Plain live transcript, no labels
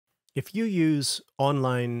If you use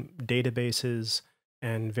online databases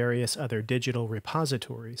and various other digital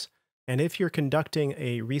repositories, and if you're conducting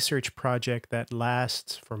a research project that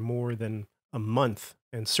lasts for more than a month,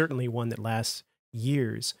 and certainly one that lasts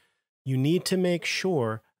years, you need to make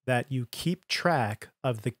sure that you keep track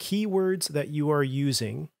of the keywords that you are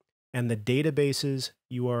using and the databases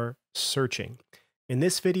you are searching. In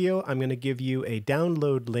this video, I'm going to give you a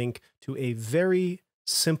download link to a very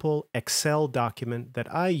simple Excel document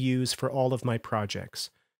that I use for all of my projects.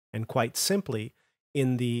 And quite simply,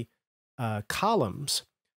 in the columns,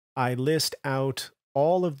 I list out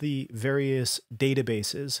all of the various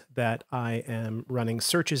databases that I am running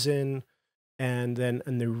searches in. And then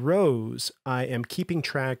in the rows, I am keeping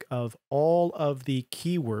track of all of the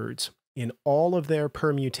keywords in all of their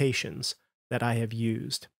permutations that I have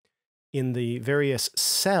used. In the various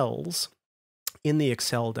cells in the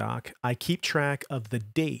Excel doc, I keep track of the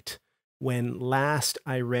date when last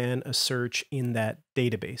I ran a search in that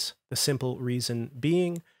database. The simple reason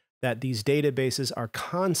being that these databases are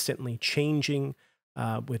constantly changing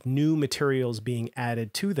with new materials being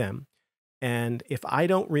added to them. And if I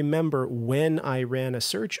don't remember when I ran a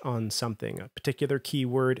search on something, a particular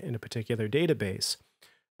keyword in a particular database,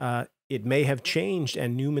 it may have changed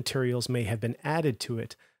and new materials may have been added to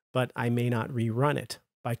it, but I may not rerun it.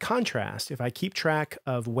 By contrast, if I keep track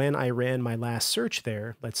of when I ran my last search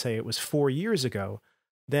there, let's say it was 4 years ago,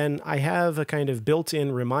 then I have a kind of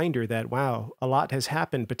built-in reminder that, wow, a lot has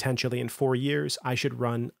happened potentially in 4 years. I should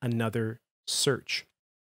run another search.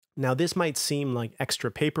 Now, this might seem like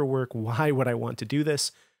extra paperwork. Why would I want to do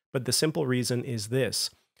this? But the simple reason is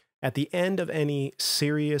this. At the end of any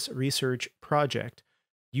serious research project,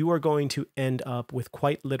 you are going to end up with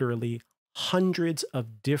quite literally hundreds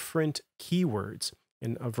of different keywords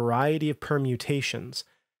in a variety of permutations,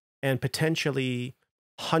 and potentially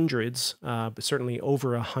hundreds, but certainly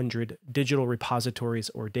over 100 digital repositories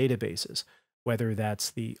or databases, whether that's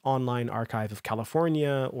the Online Archive of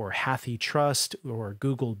California or Hathi Trust or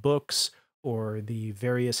Google Books or the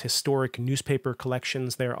various historic newspaper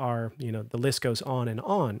collections there are, the list goes on and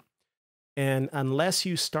on. And unless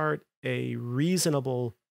you start a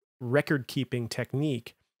reasonable record-keeping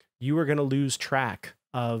technique, you are going to lose track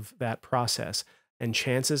of that process. And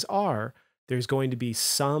chances are there's going to be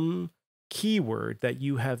some keyword that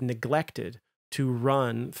you have neglected to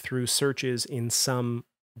run through searches in some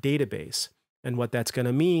database. And what that's going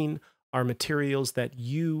to mean are materials that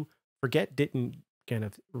you didn't kind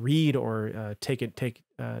of read or take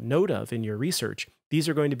note of in your research. These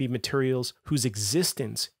are going to be materials whose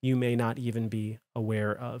existence you may not even be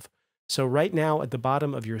aware of. So right now at the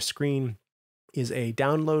bottom of your screen is a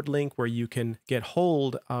download link where you can get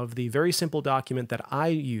hold of the very simple document that I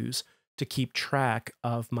use to keep track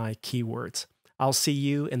of my keywords. I'll see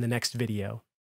you in the next video.